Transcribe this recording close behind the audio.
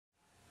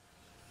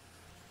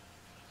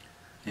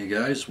Hey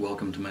guys,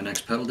 welcome to my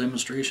next pedal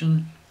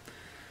demonstration.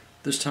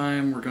 This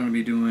time we're going to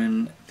be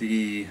doing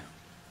the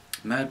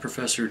Mad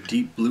Professor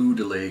Deep Blue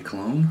Delay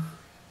clone,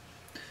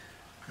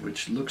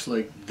 which looks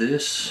like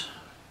this,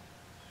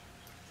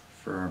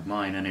 for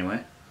mine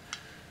anyway.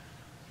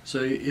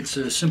 So it's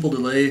a simple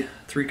delay,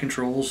 3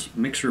 controls,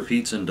 mix,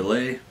 repeats, and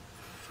delay.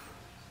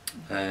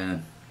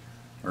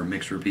 Or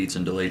mix, repeats,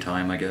 and delay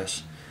time, I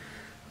guess.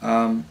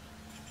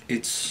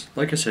 It's,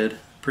 like I said,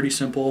 pretty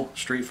simple,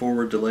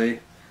 straightforward delay.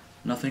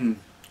 Nothing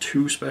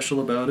too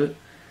special about it,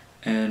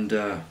 and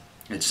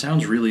it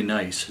sounds really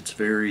nice. It's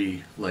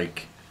very,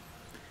 like,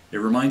 it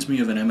reminds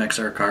me of an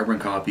MXR Carbon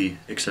copy,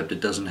 except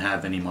it doesn't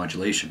have any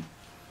modulation.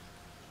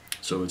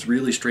 So it's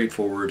really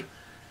straightforward,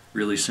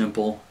 really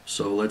simple.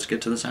 So let's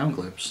get to the sound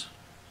clips.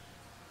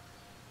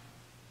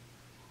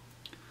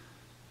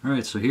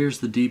 Alright, so here's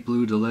the Deep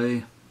Blue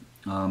delay.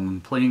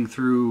 Playing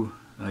through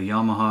a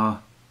Yamaha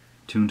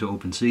tuned to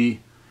Open C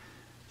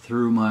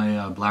through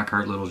my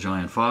Blackheart Little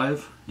Giant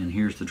 5, and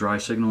here's the dry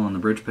signal on the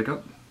bridge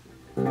pickup.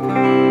 And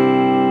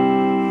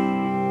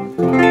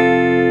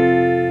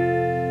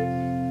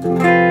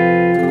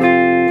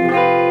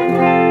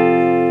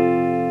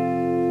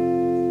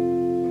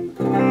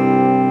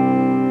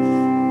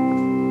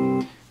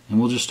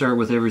we'll just start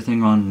with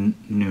everything on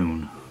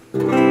noon.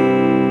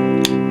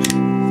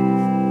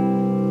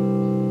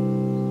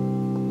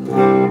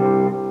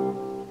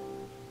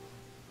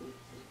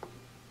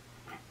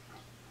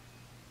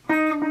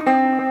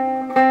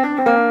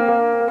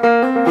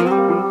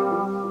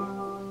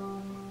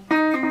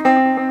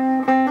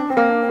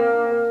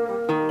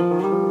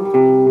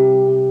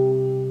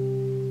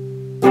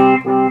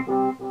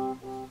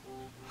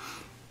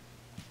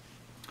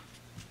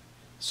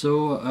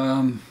 So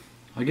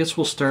I guess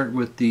we'll start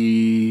with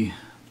the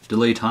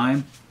delay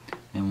time,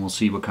 and we'll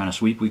see what kind of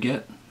sweep we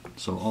get.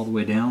 So all the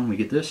way down we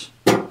get this.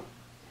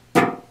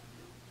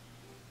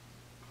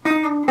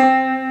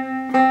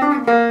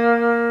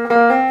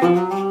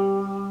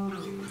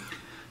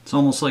 It's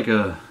almost like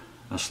a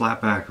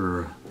slapback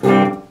or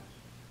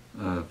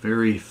a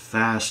very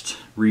fast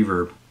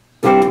reverb.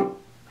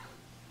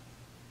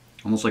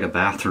 Almost like a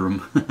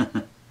bathroom.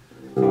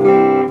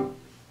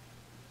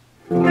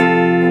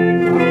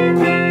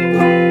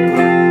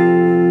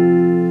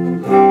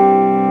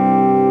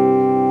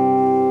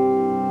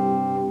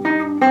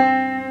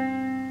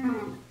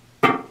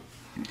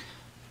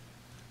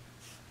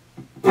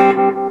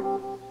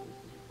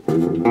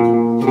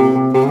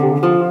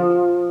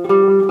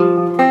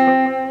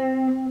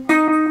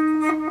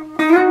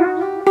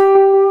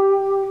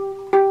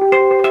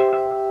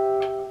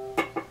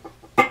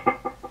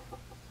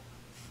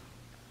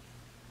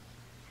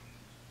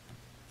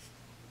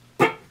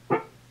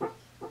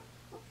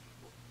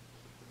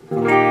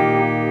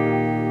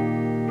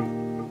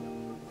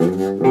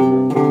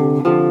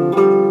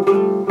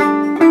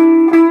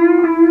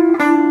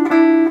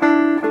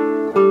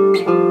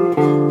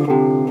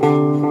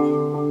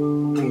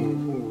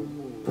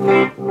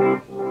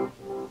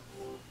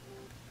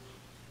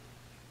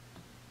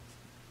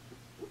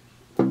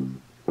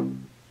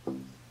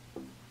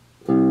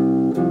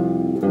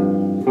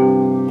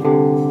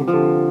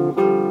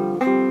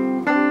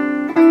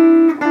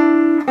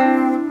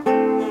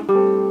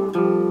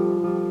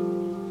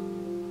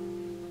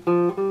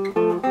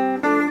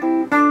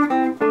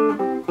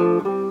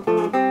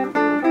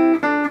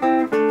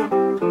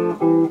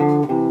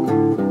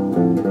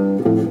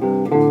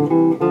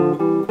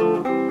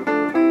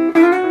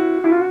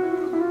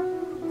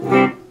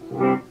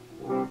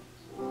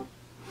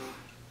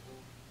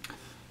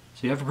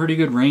 So you have a pretty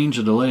good range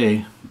of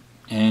delay,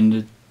 and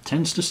it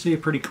tends to stay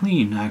pretty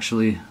clean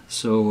actually,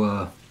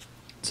 so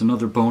it's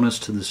another bonus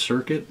to the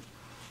circuit.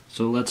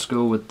 So let's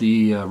go with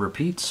the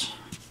repeats.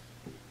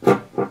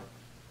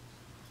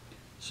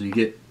 So you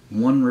get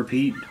one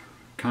repeat,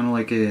 kind of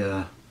like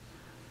a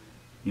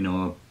you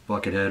know, a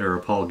Buckethead or a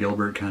Paul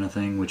Gilbert kind of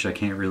thing, which I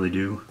can't really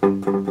do.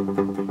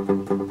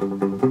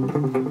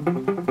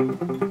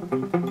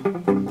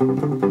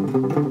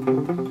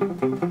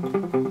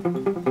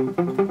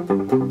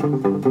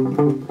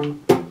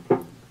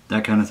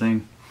 That kind of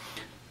thing.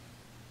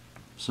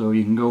 So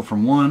you can go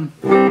from 1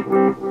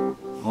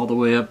 all the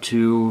way up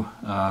to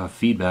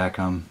feedback,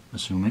 I'm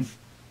assuming.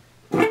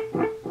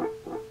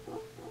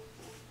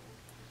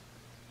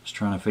 Just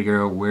trying to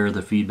figure out where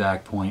the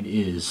feedback point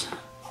is.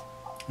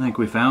 I think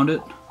we found it,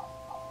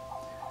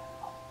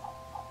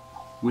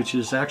 which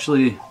is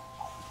actually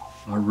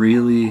a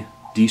really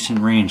decent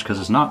range because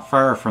it's not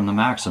far from the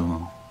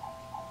maximum.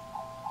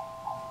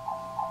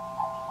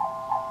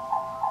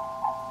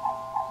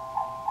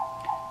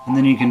 And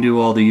then you can do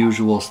all the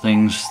usual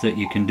things that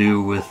you can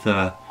do with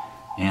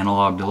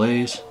analog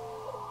delays.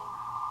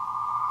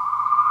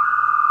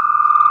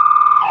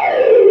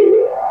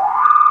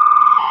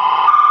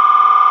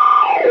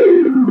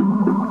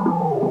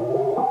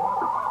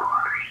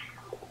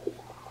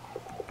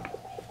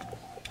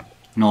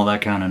 And all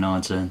that kind of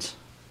nonsense.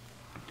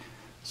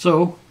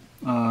 So,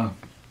 the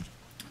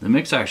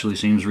mix actually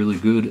seems really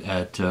good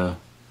at a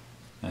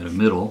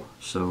middle,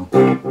 so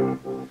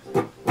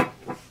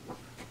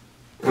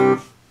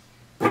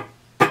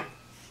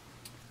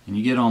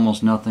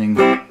almost nothing.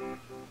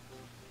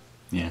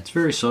 Yeah, it's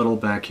very subtle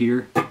back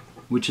here,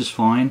 which is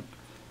fine.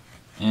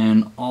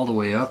 And all the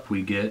way up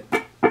we get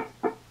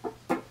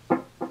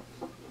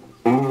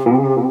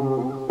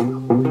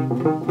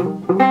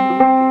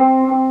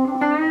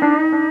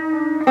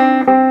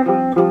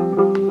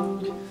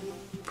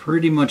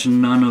pretty much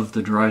none of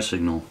the dry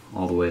signal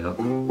all the way up.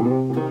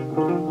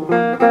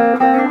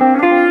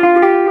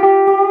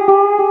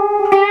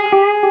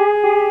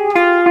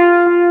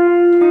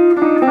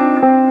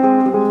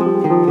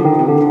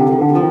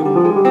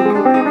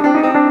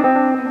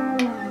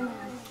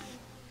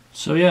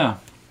 So yeah,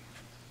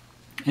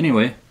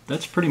 anyway,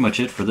 that's pretty much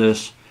it for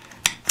this.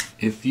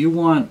 If you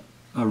want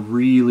a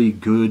really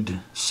good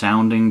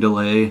sounding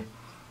delay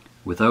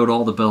without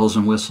all the bells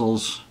and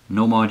whistles,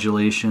 no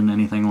modulation,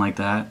 anything like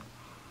that,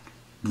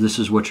 this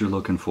is what you're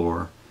looking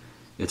for.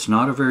 It's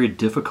not a very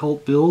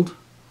difficult build,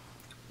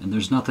 and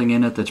there's nothing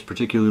in it that's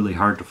particularly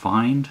hard to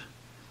find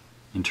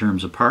in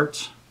terms of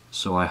parts,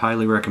 so I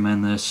highly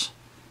recommend this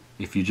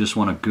if you just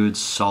want a good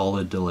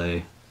solid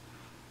delay.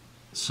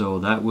 So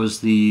that was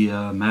the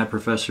Mad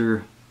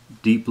Professor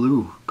Deep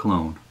Blue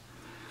clone.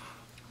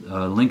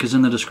 Link is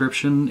in the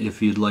description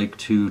if you'd like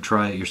to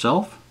try it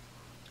yourself.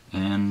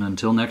 And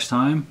until next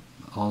time,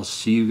 I'll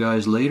see you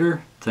guys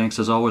later. Thanks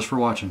as always for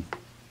watching.